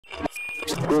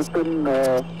Houston,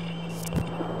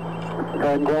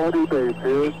 Tranquility Base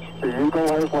here. The Eagle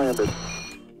has landed.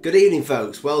 Good evening,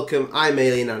 folks. Welcome. I'm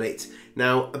Alien Addict.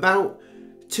 Now, about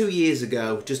 2 years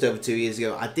ago, just over 2 years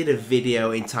ago, I did a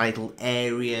video entitled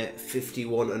Area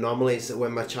 51 Anomalies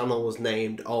when my channel was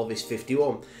named Alvis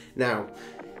 51. Now,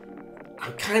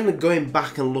 I'm kind of going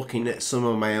back and looking at some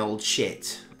of my old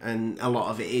shit, and a lot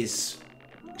of it is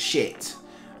shit.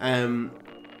 And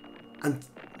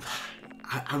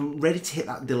I'm ready to hit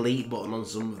that delete button on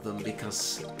some of them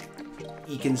because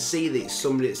you can see that it's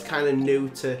somebody that's kind of new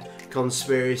to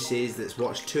conspiracies, that's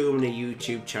watched too many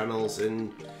YouTube channels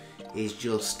and is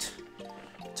just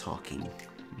talking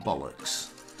bollocks.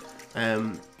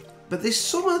 But there's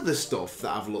some other stuff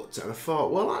that I've looked at and I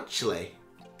thought, well, actually,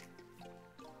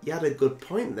 you had a good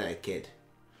point there, kid.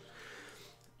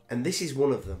 And this is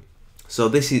one of them. So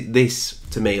this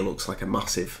to me looks like a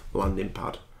massive landing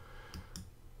pad.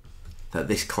 That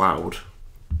this cloud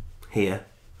here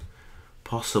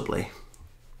possibly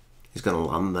is going to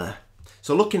land there.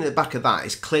 So looking at the back of that,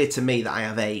 it's clear to me that I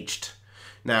have aged.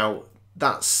 Now,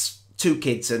 that's 2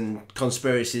 kids and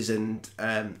conspiracies and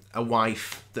a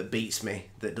wife that beats me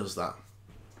that does that.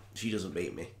 She doesn't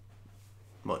beat me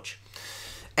much.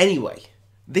 Anyway,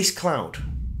 this cloud.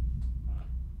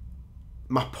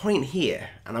 My point here,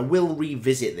 and I will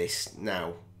revisit this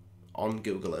now on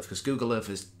Google Earth, because Google Earth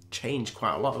has changed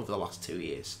quite a lot over the last 2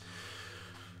 years.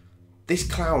 This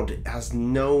cloud has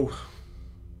no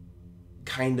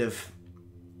kind of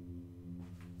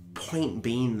point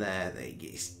being there.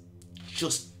 It's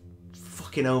just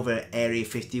fucking over Area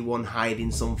 51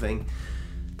 hiding something.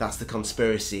 That's the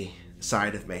conspiracy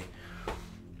side of me.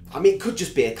 I mean, it could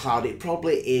just be a cloud. It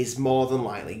probably is more than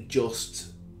likely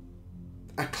just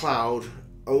a cloud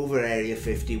over Area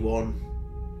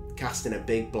 51 casting a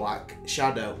big black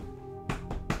shadow.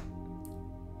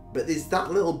 But there's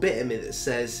that little bit of me that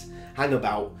says, hang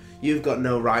about, you've got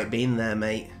no right being there,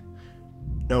 mate.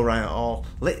 No right at all.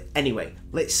 Anyway,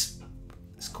 let's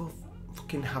go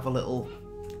fucking have a little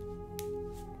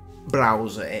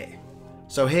browse at it.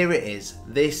 So here it is.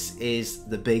 This is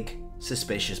the big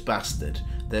suspicious bastard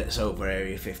that's over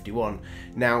Area 51.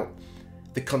 Now,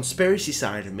 the conspiracy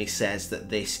side of me says that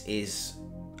this is,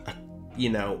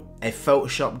 a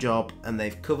Photoshop job and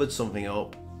they've covered something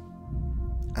up.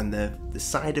 And the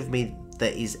side of me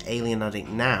that is Alien Addict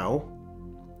now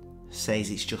says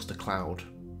it's just a cloud.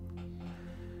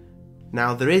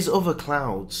 Now, there is other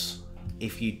clouds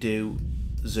if you do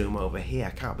zoom over here.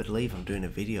 I can't believe I'm doing a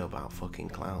video about fucking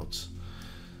clouds.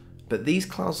 But these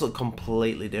clouds look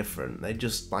completely different. They're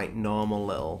just like normal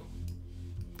little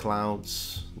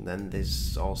clouds. And then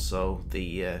there's also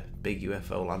the big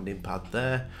UFO landing pad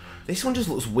there. This one just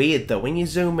looks weird though. When you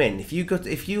zoom in, if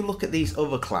you look at these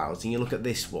other clouds and you look at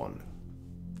this one,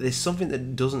 there's something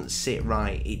that doesn't sit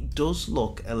right. It does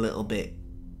look a little bit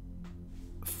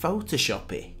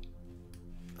Photoshoppy,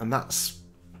 and that's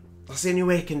the only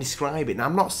way I can describe it. Now,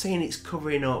 I'm not saying it's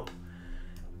covering up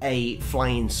a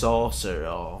flying saucer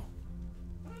or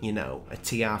a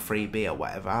TR3B or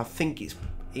whatever. I think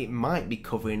it might be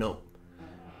covering up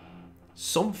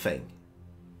something.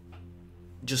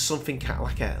 Just something kind of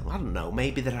like I don't know,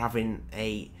 maybe they're having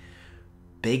a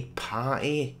big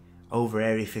party over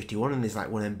Area 51 and there's like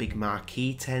one of them big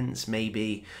marquee tents,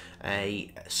 maybe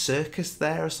a circus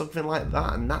there or something like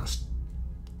that, and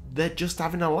they're just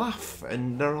having a laugh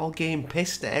and they're all getting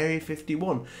pissed at Area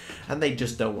 51 and they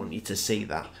just don't want you to see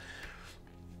that.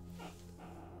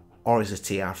 Or is it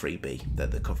TR3B that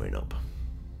they're covering up?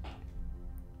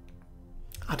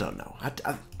 I don't know. I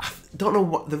don't know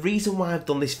what the reason why I've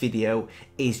done this video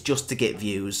is, just to get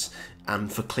views and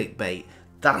for clickbait.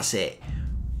 That's it.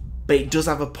 But it does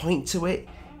have a point to it.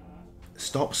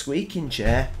 Stop squeaking,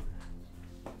 chair.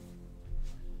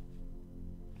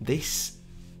 This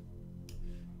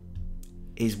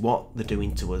is what they're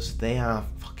doing to us. They are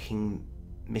fucking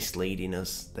misleading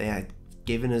us. They are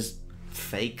giving us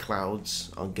fake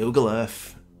clouds on Google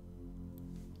Earth.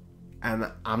 And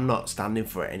I'm not standing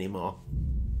for it anymore.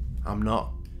 I'm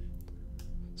not.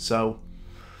 So,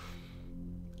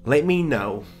 let me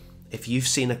know if you've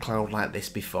seen a cloud like this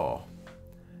before.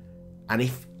 And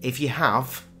if you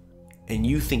have, and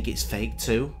you think it's fake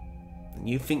too, and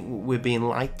you think we're being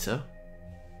lied to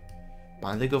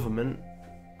by the government,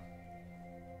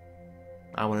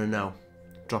 I want to know.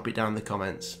 Drop it down in the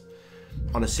comments.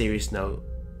 On a serious note,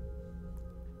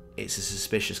 it's a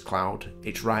suspicious cloud.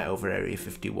 It's right over Area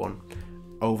 51,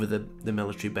 over the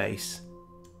military base.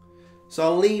 So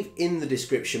I'll leave in the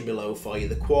description below for you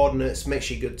the coordinates. Make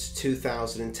sure you go to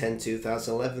 2010,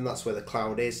 2011. That's where the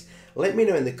cloud is. Let me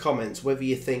know in the comments whether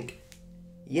you think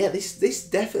yeah, this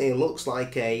definitely looks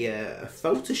like a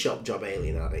Photoshop job,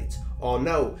 Alien Addict. Or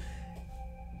no,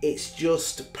 it's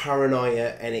just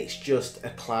paranoia and it's just a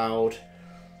cloud.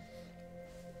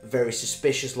 Very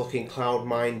suspicious looking cloud,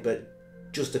 mind, but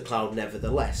just a cloud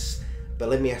nevertheless. But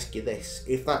let me ask you this,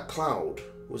 if that cloud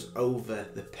was over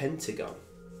the Pentagon,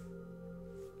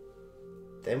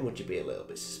 then would you be a little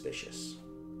bit suspicious?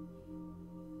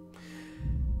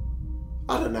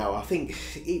 I don't know, I think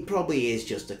it probably is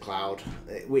just a cloud,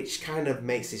 which kind of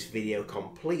makes this video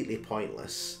completely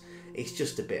pointless. It's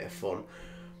just a bit of fun.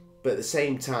 But at the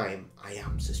same time, I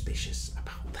am suspicious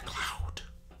about the cloud.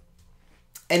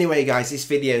 Anyway guys, this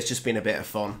video has just been a bit of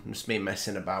fun. Just been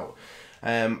messing about.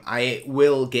 I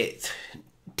will get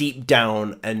deep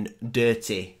down and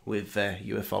dirty with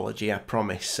ufology, I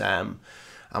promise. I'm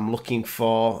looking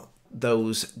for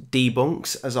those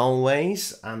debunks as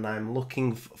always, and I'm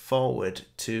looking forward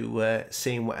to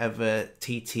seeing whatever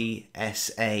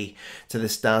TTSA to the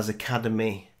Stars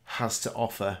Academy has to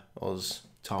offer us.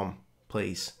 Tom,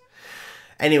 please.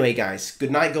 Anyway guys,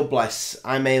 good night, God bless.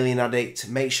 I'm Alien Addict.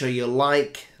 Make sure you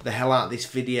like the hell out of this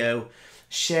video,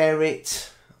 share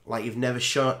it like you've never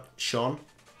shared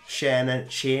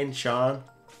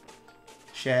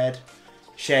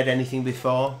anything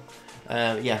before.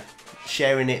 Yeah,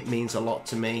 sharing it means a lot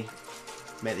to me.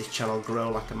 Make this channel grow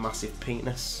like a massive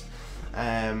penis.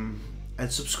 And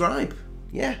subscribe.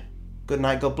 Yeah. Good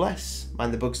night, God bless.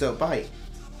 Mind the bugs don't bite.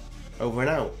 Over and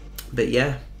out. But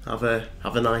yeah, have a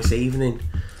nice evening.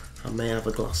 I may have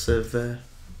a glass of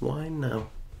wine now.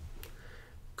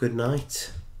 Good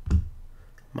night.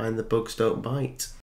 Mind the bugs don't bite.